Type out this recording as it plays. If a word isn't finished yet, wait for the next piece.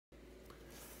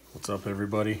What's up,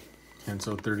 everybody?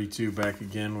 Henso32 back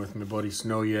again with my buddy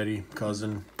Snow Yeti,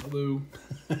 cousin. Hello.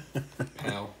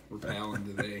 Pal. We're palling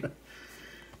today.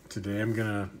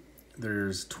 Today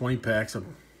there's 20 packs of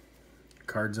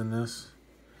cards in this.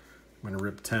 I'm going to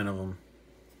rip 10 of them.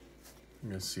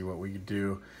 I'm going to see what we could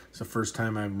do. It's the first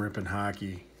time I'm ripping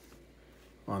hockey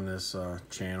on this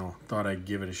channel. Thought I'd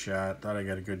give it a shot. Thought I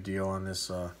got a good deal on this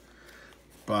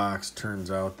box. Turns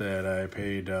out that I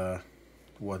paid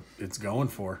what it's going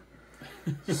for.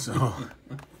 So,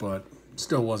 but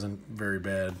still wasn't very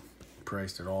bad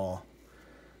priced at all.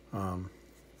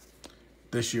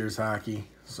 This year's hockey,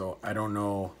 so I don't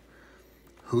know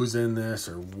who's in this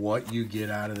or what you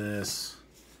get out of this.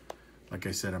 Like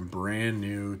I said, I'm brand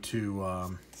new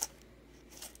to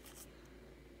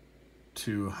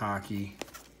hockey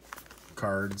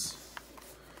cards.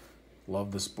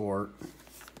 Love the sport.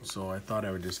 So I thought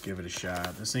I would just give it a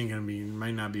shot. This ain't gonna be,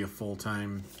 might not be a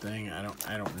full-time thing. I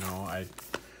don't know. I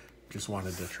just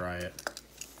wanted to try it.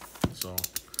 So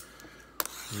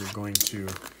we're going to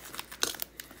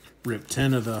rip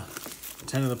 10 of the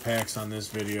packs on this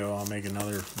video. I'll make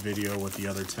another video with the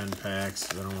other 10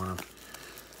 packs. I don't want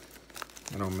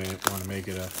to make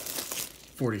it a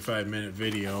 45-minute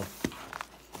video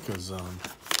because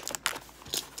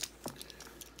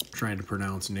trying to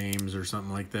pronounce names or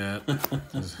something like that.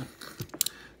 It's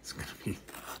gonna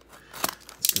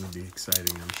be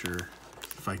exciting, I'm sure,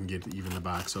 if I can get even the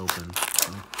box open.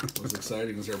 So. What's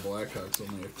exciting is our Blackhawks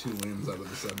only have 2 wins out of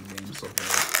the 7 games so far.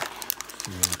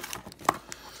 Yeah.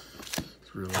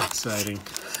 It's really exciting.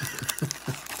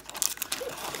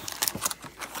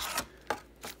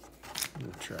 I'm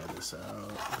gonna try this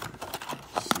out.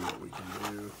 See what we can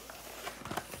do.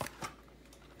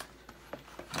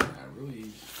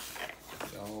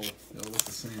 They all look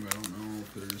the same. I don't know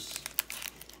if there's...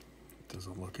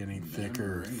 Doesn't look any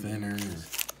thicker or thinner.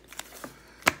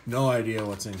 No idea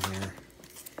what's in here.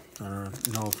 I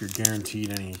don't know if you're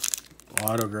guaranteed any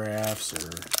autographs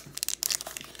or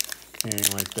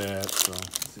anything like that. So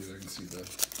let's see if I can see the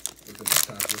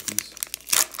top rookies.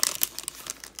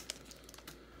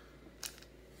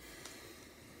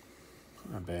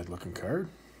 Not a bad looking card.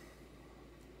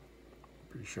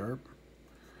 Pretty sharp.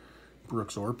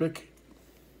 Brooks Orpik.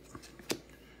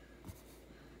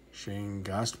 Shane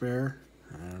Gostbear.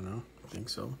 I don't know. I think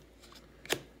so.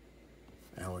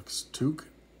 Alex Tuch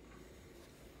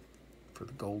for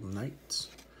the Golden Knights.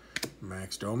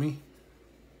 Max Domi.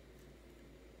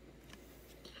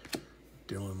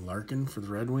 Dylan Larkin for the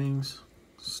Red Wings.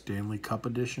 Stanley Cup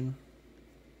edition.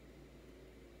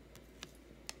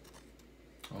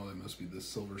 Oh, that must be the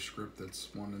silver script that's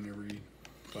one in every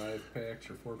 5 packs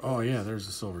or 4 packs. Oh yeah, there's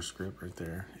a silver script right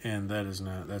there. And that is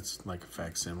not, that's like a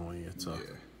facsimile. It's a...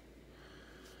 Yeah.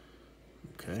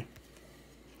 Okay.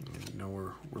 You know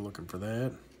we're looking for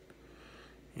that.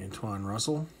 Antoine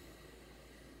Russell.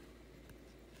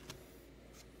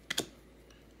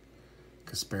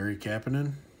 Kasperi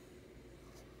Kapanen.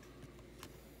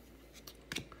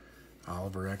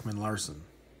 Oliver Ekman-Larsson.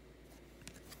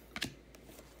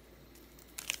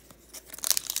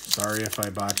 Sorry if I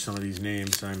botch some of these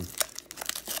names. I'm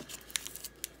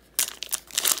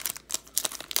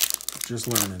just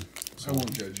learning. So. I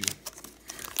won't judge you.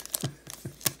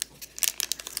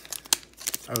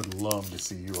 I would love to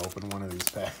see you open one of these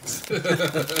packs.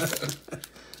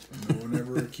 No one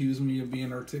ever accused me of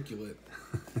being articulate.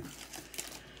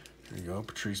 There you go,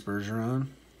 Patrice Bergeron.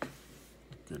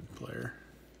 Good player.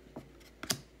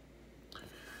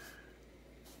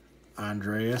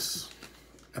 Andreas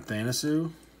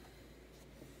Athanasiou,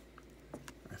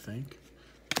 I think.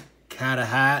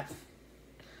 Catahat.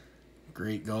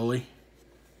 Great goalie.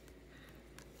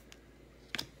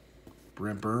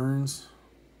 Brent Burns.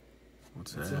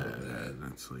 What's that?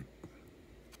 That's like...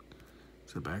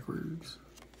 Is it backwards?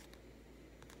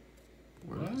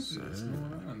 What is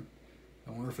going on?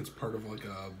 I wonder if it's part of like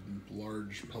a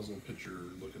large puzzle picture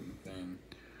looking thing.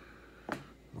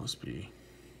 Must be.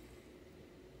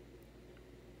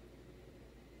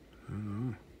 I don't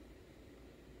know.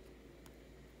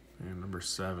 And number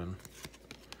 7.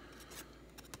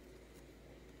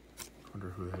 Wonder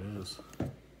who that is.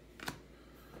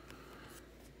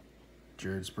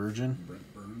 Jared Spurgeon.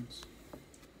 Brent Burns.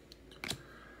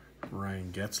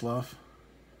 Ryan Getzlaf.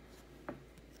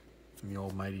 In the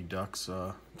old Mighty Ducks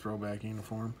throwback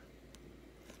uniform.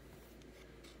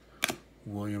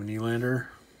 William Nylander.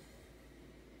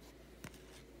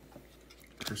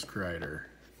 Chris Kreider.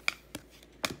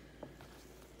 How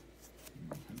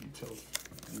do you tell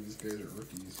these guys are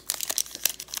rookies?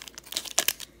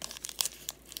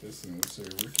 This thing looks like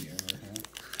a rookie on there, huh?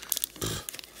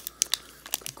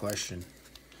 Good question.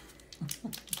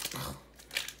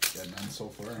 that none so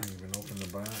far. I haven't even opened the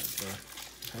box. The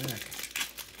pack.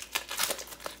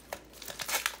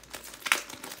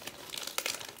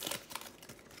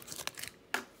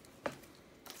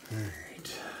 All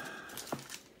right.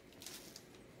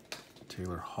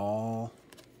 Taylor Hall.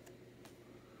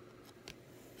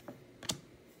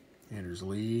 Anders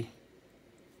Lee.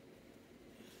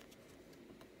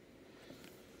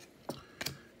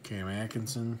 Cam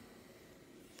Atkinson.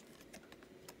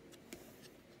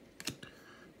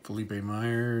 Felipe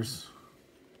Myers.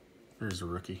 There's a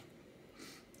rookie.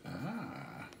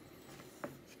 Ah.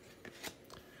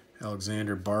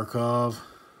 Alexander Barkov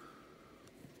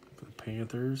for the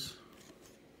Panthers.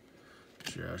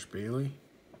 Josh Bailey.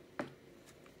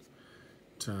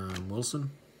 Tom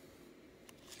Wilson.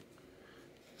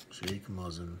 Jake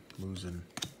Muzzin.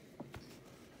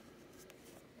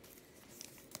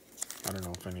 I don't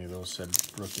know if any of those said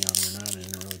rookie on them or not. I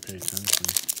didn't really pay attention.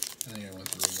 I think I went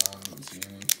through them all and didn't see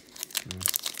any.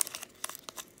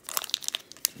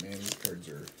 Man, these cards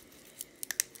are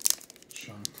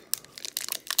chunked.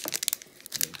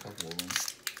 A couple of them.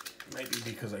 Might be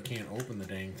because I can't open the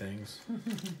dang things. I'm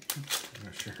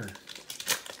not sure.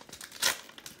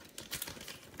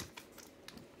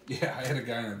 Yeah, I had a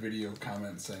guy in a video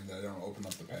comment saying that I don't open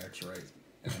up the packs right,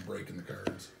 and I'm breaking the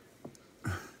cards.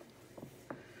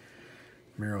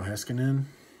 Miro Heiskanen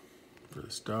for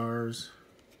the Stars.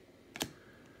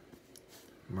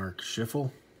 Mark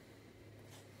Schiffel.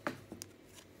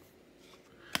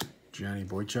 Johnny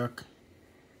Boychuk.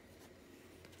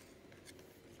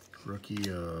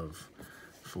 Rookie of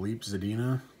Philippe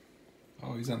Zadina.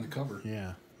 Oh, he's on the cover.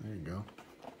 Yeah, there you go.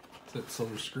 Is that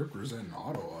silver script or is that an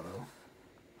auto?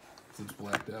 It's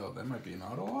blacked out. That might be an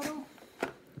auto?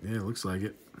 Yeah, it looks like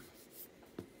it.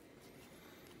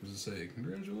 Does it say,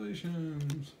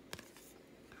 congratulations?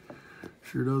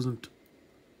 Sure doesn't.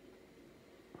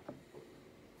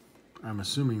 I'm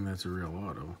assuming that's a real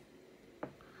auto.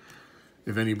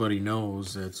 If anybody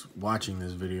knows that's watching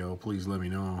this video, please let me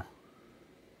know.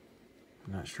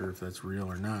 I'm not sure if that's real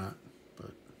or not,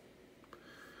 but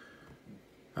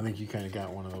I think you kind of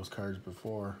got one of those cards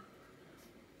before.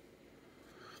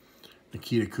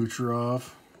 Nikita Kucherov,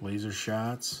 laser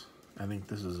shots. I think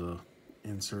this is a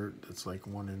insert that's like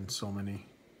one in so many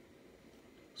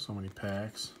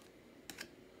packs.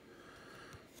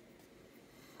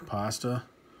 Pasta.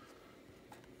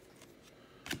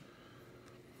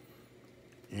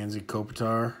 Anze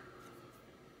Kopitar.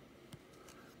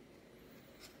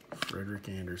 Frederick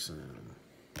Anderson.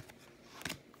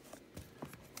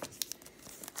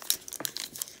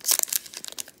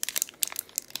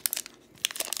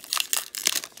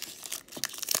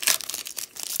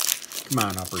 Come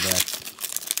on, Upper Deck.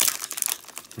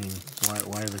 I mean,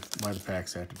 why the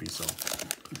packs have to be so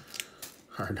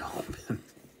hard to open?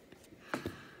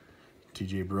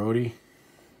 TJ Brody.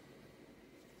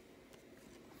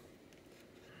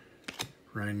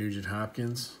 Ryan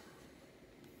Nugent-Hopkins.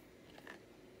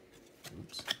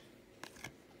 Oops.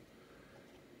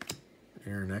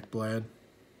 Aaron Ekblad.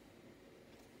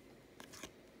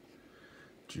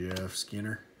 Jeff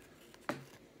Skinner.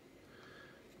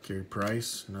 Carey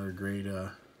Price, another great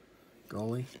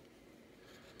goalie.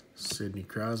 Sidney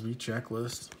Crosby,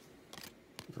 checklist.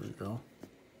 There we go.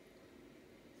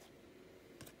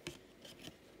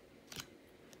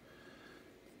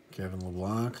 Kevin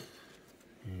LeBlanc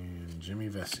and Jimmy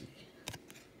Vesey.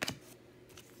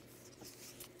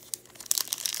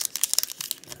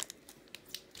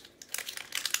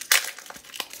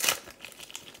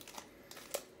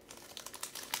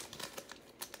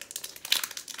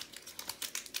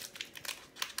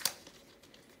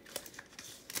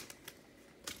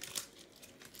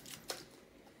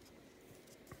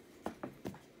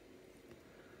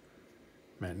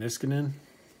 Matt Niskanen.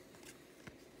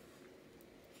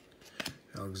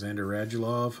 Alexander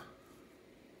Radulov.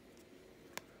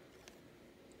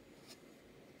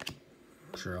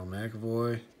 Cheryl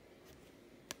McAvoy.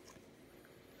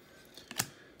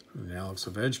 An Alex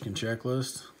Ovechkin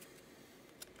checklist.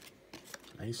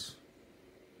 Nice.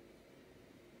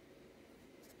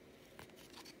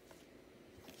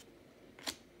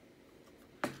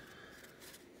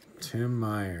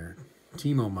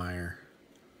 Timo Meyer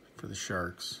for the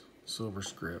Sharks. Silver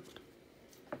script.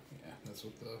 Yeah, that's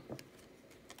what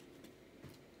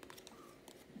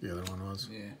the other one was.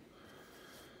 Yeah.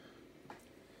 I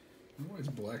wonder why it's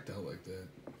blacked out like that.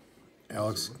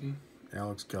 Alex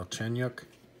Galchenyuk.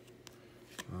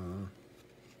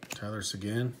 Tyler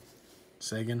Seguin.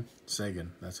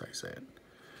 That's how you say it.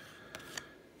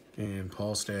 And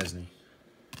Paul Stastny.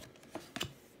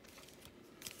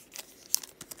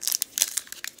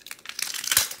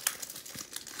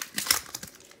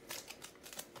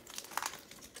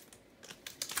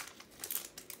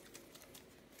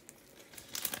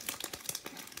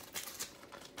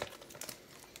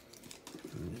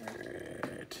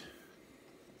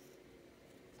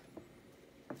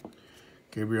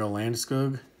 Gabriel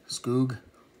Landeskog, Skoog,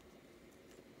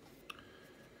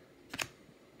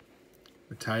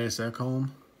 Matthias Ekholm,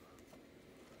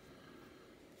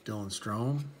 Dylan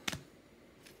Strome,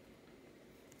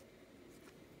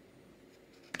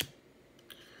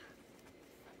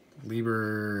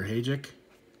 Lieber Hajek,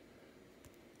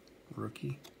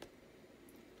 rookie,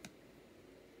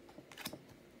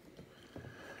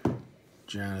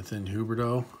 Jonathan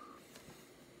Huberdeau,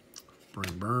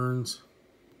 Brent Burns,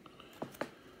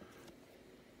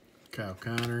 Kyle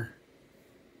Connor,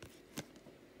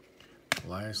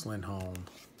 Elias Lindholm.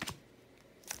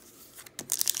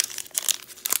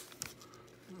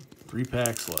 3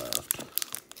 packs left.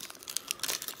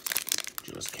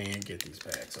 Just can't get these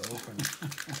packs open.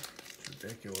 It's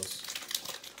ridiculous.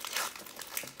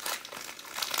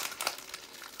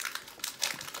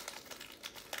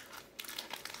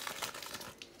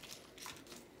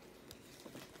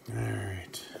 All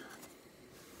right.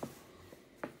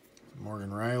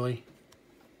 Morgan Riley.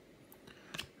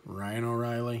 Ryan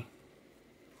O'Reilly.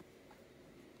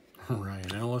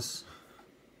 Ryan Ellis.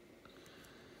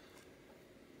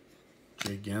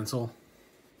 Jake Gensel.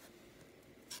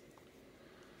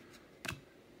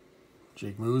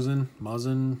 Jake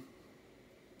Muzzin.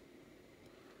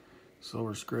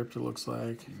 Silver script, it looks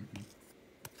like.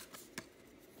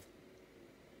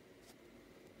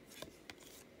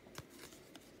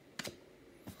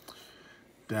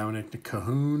 Dominic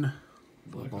Cahoon,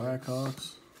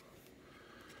 Blackhawks.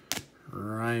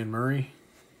 Ryan Murray.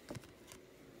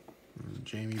 And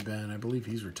Jamie Benn, I believe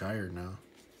he's retired now.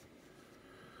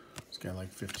 He's got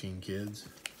like 15 kids.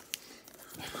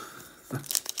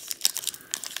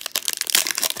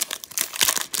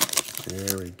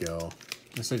 There we go.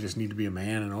 Guess I just need to be a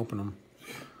man and open them.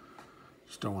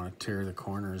 Just don't want to tear the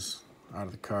corners out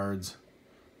of the cards.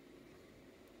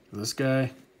 This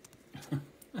guy.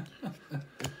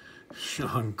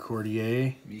 Sean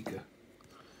Cordier. Mika.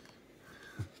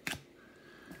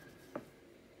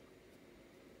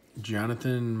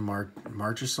 Jonathan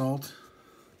Marchessault.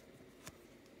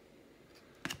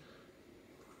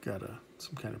 Got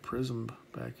some kind of prism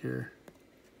back here.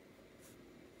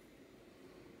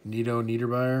 Nino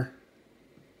Niedermeyer.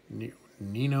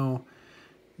 Nino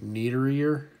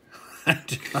Niedermeyer.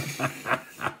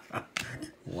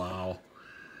 Wow.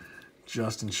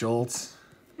 Justin Schultz.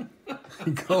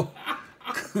 Go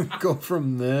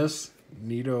from this,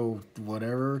 Nito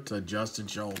whatever, to Justin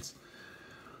Schultz.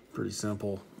 Pretty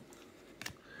simple.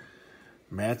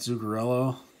 Matt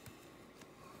Zuccarello.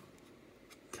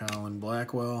 Colin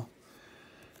Blackwell.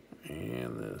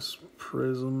 And this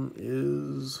prism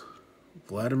is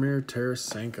Vladimir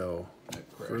Tarasenko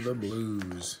for the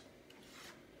Blues.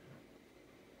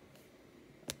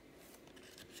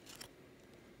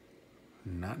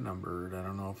 Not numbered. I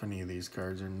don't know if any of these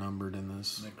cards are numbered in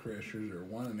this. Net Crashers are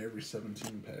 1 in every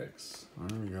 17 packs.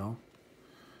 There we go.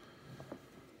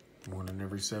 1 in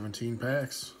every 17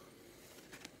 packs.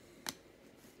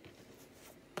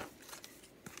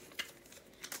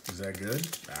 Is that good?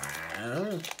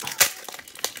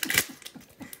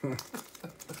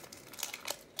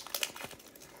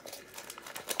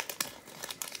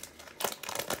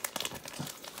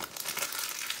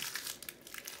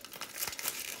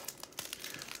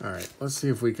 All right, let's see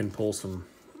if we can pull some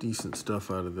decent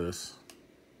stuff out of this.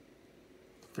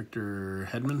 Victor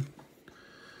Hedman,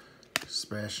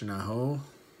 Sebastian Aho,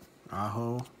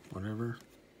 whatever.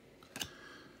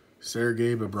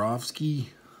 Sergei Bobrovsky,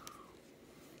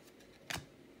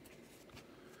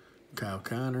 Kyle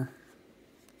Connor.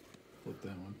 Flip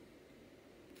that one.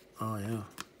 Oh, yeah.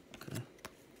 Okay.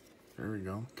 There we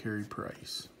go. Carey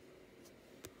Price.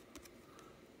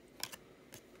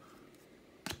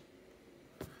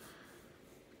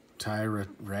 Ty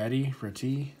Ratty,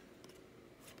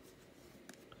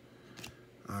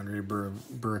 Andrei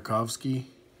Burakovsky,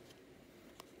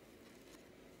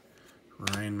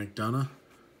 Ryan McDonough,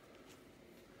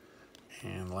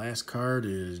 and last card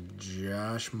is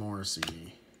Josh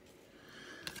Morrissey.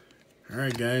 All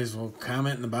right, guys, well,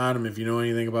 comment in the bottom if you know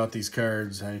anything about these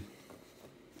cards. Like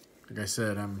I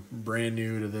said, I'm brand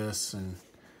new to this and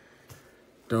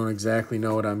don't exactly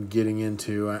know what I'm getting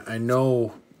into. I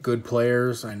know good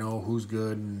players. I know who's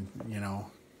good and, you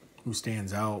know, who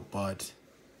stands out, but,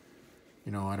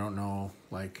 you know, I don't know,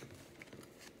 like,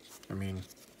 I mean,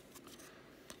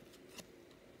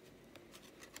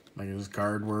 like, is this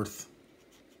card worth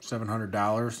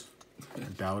 $700? I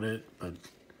doubt it, but,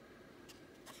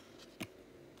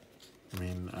 I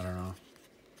mean, I don't know.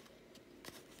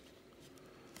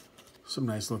 Some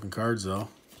nice looking cards, though.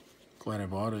 Glad I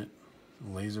bought it.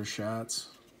 Laser shots.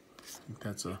 I think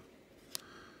that's a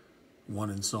 1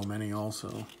 in so many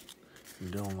also.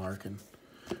 From Dylan Larkin.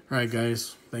 Alright,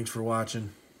 guys. Thanks for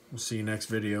watching. We'll see you next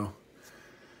video.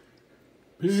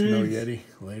 Peace. Snow Yeti.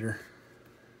 Later.